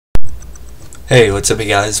Hey, what's up you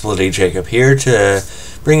guys? Bloody Jacob here to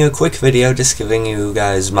bring a quick video just giving you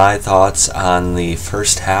guys my thoughts on the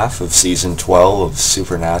first half of Season 12 of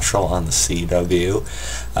Supernatural on the CW.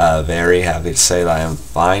 Very happy to say that I am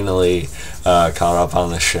finally caught up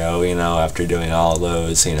on the show, after doing all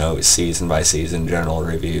those, season by season general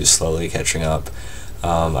reviews, slowly catching up.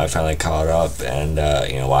 I finally caught up and,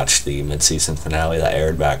 watched the mid-season finale that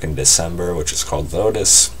aired back in December, which is called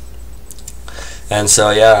Lotus. And so,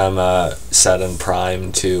 yeah, I'm set and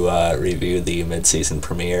primed to review the mid-season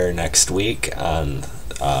premiere next week on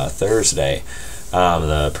Thursday.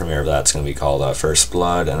 The premiere of that's going to be called First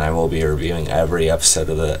Blood, and I will be reviewing every new episode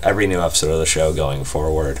of the show going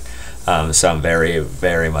forward. So I'm very,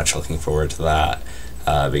 very much looking forward to that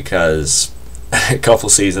because a couple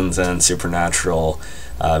seasons in, Supernatural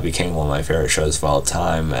became one of my favorite shows of all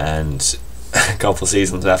time, and a couple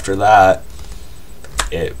seasons after that,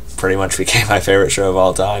 it pretty much became my favorite show of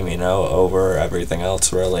all time, over everything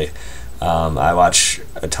else, really. I watch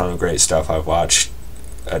a ton of great stuff. I've watched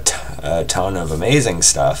a ton of amazing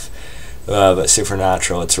stuff, but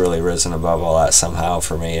Supernatural, it's really risen above all that somehow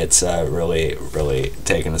for me. It's really, really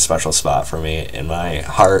taken a special spot for me in my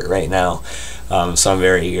heart right now. So I'm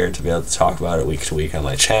very eager to be able to talk about it week to week on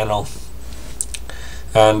my channel.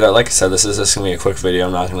 And like I said, this is just going to be a quick video.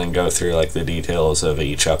 I'm not going to go through the details of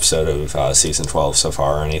each episode of Season 12 so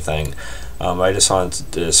far or anything. I just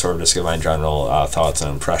wanted to sort of just give my general thoughts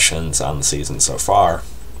and impressions on the season so far.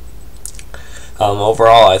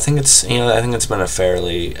 Overall, I think it's been a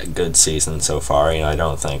fairly good season so far. I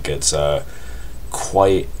don't think it's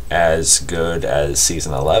quite as good as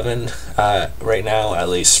Season 11 right now, at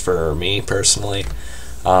least for me personally.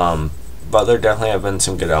 But there definitely have been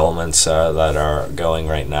some good elements that are going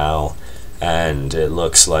right now, and it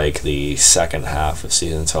looks like the second half of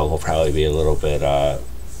Season 12 will probably be a little bit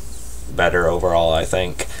better overall, I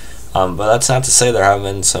think. But that's not to say there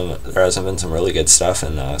hasn't been some really good stuff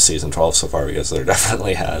in Season 12 so far, because there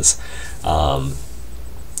definitely has. Of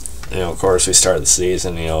course, we started the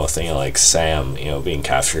season, with things like Sam, being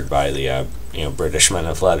captured by the British men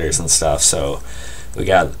of letters and stuff. So we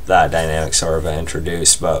got that dynamic sort of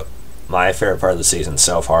introduced, but my favorite part of the season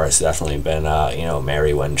so far has definitely been,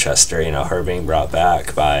 Mary Winchester, her being brought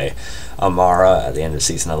back by Amara at the end of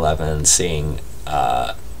Season 11, and seeing,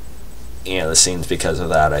 the scenes because of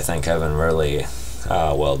that, I think have been really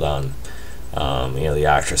well done. The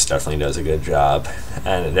actress definitely does a good job,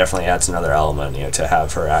 and it definitely adds another element, to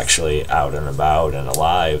have her actually out and about and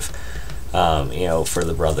alive, for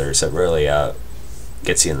the brothers. It really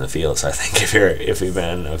gets you in the feels, I think, if you've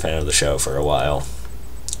been a fan of the show for a while.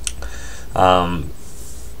 So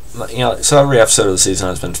every episode of the season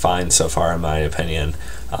has been fine so far, in my opinion.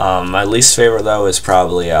 My least favorite, though, is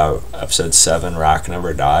probably episode 7, Rock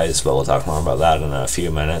Never Dies, but we'll talk more about that in a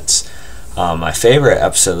few minutes. My favorite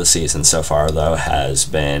episode of the season so far, though, has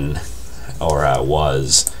been, or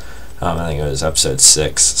was, I think it was episode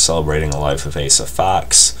 6, Celebrating the Life of Asa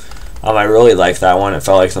Fox. I really liked that one. It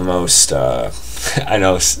felt like the most, I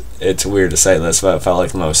know it's weird to say this, but it felt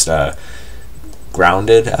like the most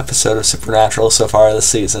grounded episode of Supernatural so far this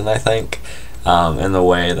season, I think, in the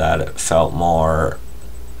way that it felt more,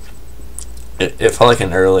 it felt like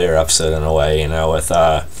an earlier episode in a way, with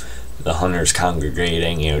the hunters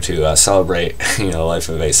congregating, to celebrate, the life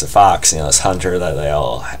of Asa Fox, this hunter that they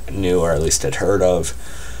all knew or at least had heard of.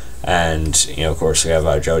 And, of course, we have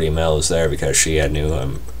Jodie Mills there because she had knew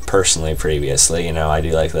him personally previously. I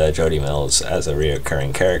do like the Jodie Mills as a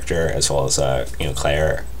reoccurring character, as well as,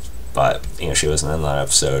 Claire, but she wasn't in that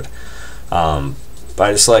episode. But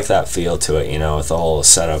I just like that feel to it, with the whole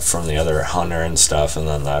setup from the other hunter and stuff, and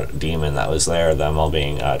then that demon that was there, them all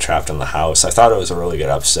being trapped in the house. I thought it was a really good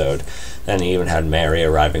episode. Then he even had Mary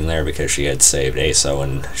arriving there because she had saved Asa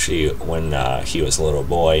when he was a little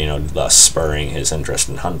boy, thus spurring his interest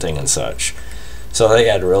in hunting and such. So they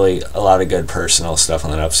had really a lot of good personal stuff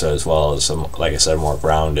on that episode, as well as some, like I said, more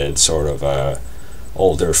grounded sort of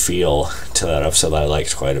older feel to that episode that I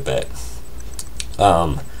liked quite a bit.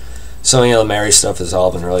 So the Mary stuff has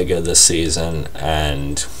all been really good this season,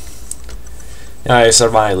 and I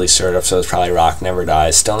said my least favorite episode is probably Rock Never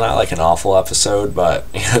Dies. Still not an awful episode,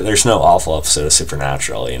 but there's no awful episode of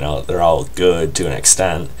Supernatural. They're all good to an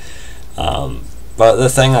extent. But the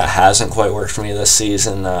thing that hasn't quite worked for me this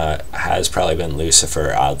season has probably been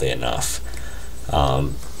Lucifer, oddly enough.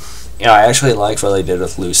 I actually liked what they did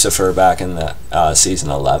with Lucifer back in the Season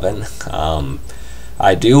 11.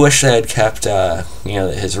 I do wish they had kept,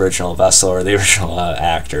 his original vessel, or the original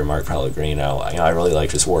actor, Mark Pellegrino. I really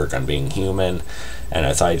liked his work on being human, and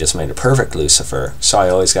I thought he just made a perfect Lucifer. So I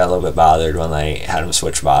always got a little bit bothered when they had him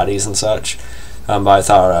switch bodies and such. But I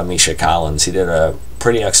thought Misha Collins, he did a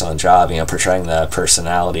pretty excellent job, portraying the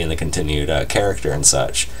personality and the continued character and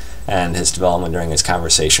such. And his development during his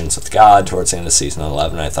conversations with God towards the end of season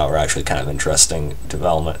 11, I thought were actually kind of interesting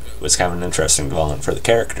development. Was kind of an interesting development for the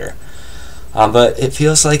character. But it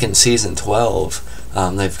feels like in season 12,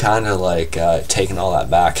 they've kind of like taken all that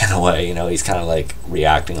back in a way. He's kind of like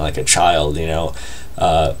reacting like a child.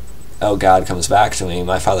 Oh, God comes back to me,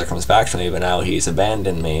 my father comes back to me, but now he's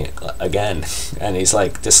abandoned me again. And he's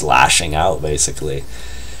like just lashing out basically.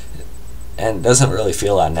 And it doesn't really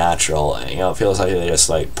feel that natural. It feels like they just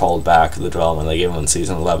like pulled back the development they gave him in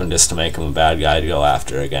season 11 just to make him a bad guy to go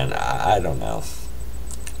after again. I don't know.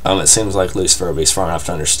 It seems like Lucifer will be smart enough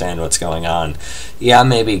to understand what's going on. Yeah,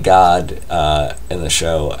 maybe God in the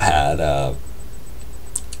show had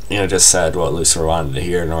just said what Lucifer wanted to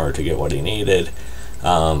hear in order to get what he needed.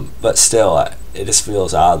 But still, it just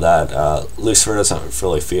feels odd that Lucifer doesn't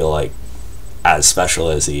really feel like as special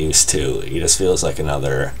as he used to. He just feels like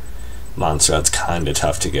another monster that's kind of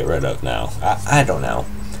tough to get rid of now. I don't know.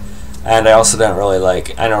 And I also didn't really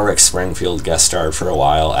like, I know Rick Springfield guest starred for a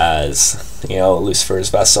while as, Lucifer's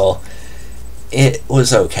vessel. It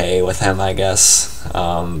was okay with him, I guess.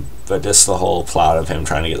 But just the whole plot of him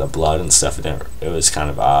trying to get the blood and stuff, it was kind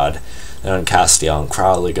of odd. And when Castiel and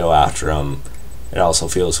Crowley go after him, it also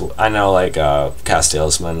feels, I know like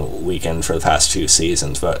Castiel's been weakened for the past 2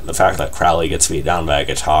 seasons, but the fact that Crowley gets beat down by a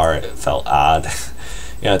guitar, it felt odd.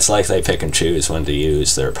 It's like they pick and choose when to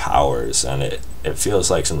use their powers, and it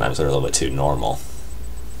feels like sometimes they're a little bit too normal.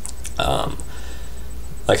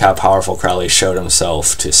 Like how powerful Crowley showed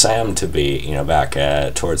himself to Sam to be, back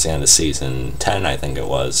towards the end of season 10, I think it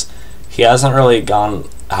was. He hasn't really gone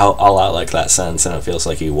all out like that since, and it feels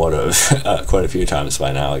like he would have quite a few times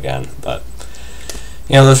by now again. But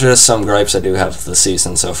those are just some gripes I do have with the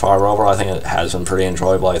season so far. But overall, I think it has been pretty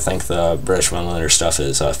enjoyable. I think the British Moonlander stuff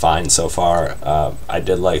is fine so far. I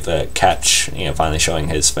did like the Catch, finally showing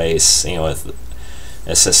his face, with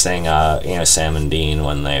assisting, Sam and Dean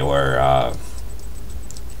when they were,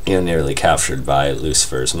 nearly captured by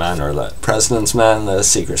Lucifer's men, or the President's men, the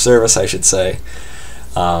Secret Service, I should say.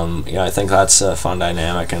 I think that's a fun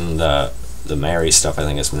dynamic, and the Mary stuff I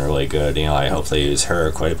think has been really good. I hope they use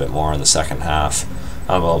her quite a bit more in the second half.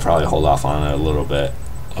 But I'll probably hold off on it a little bit,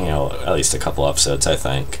 at least a couple episodes, I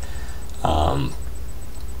think.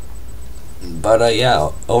 But yeah,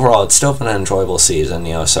 overall, it's still been an enjoyable season.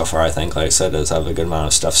 So far, I think, like I said, does have a good amount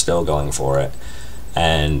of stuff still going for it.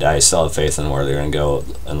 And I still have faith in where they're going to go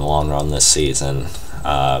in the long run this season.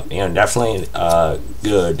 Definitely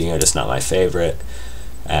good, just not my favorite.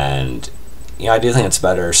 And I do think it's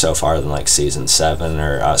better so far than like season 7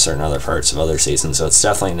 or certain other parts of other seasons, so it's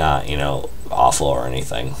definitely not, awful or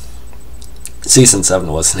anything. Season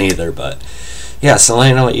 7 wasn't either, but yeah, so let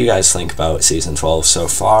me know what you guys think about season 12 so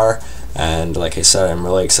far. And like I said, I'm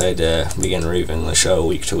really excited to begin reviewing the show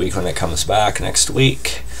week to week when it comes back next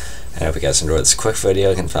week. I hope you guys enjoyed this quick video.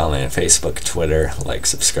 You can follow me on Facebook, Twitter, like,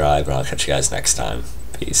 subscribe, and I'll catch you guys next time.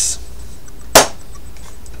 Peace.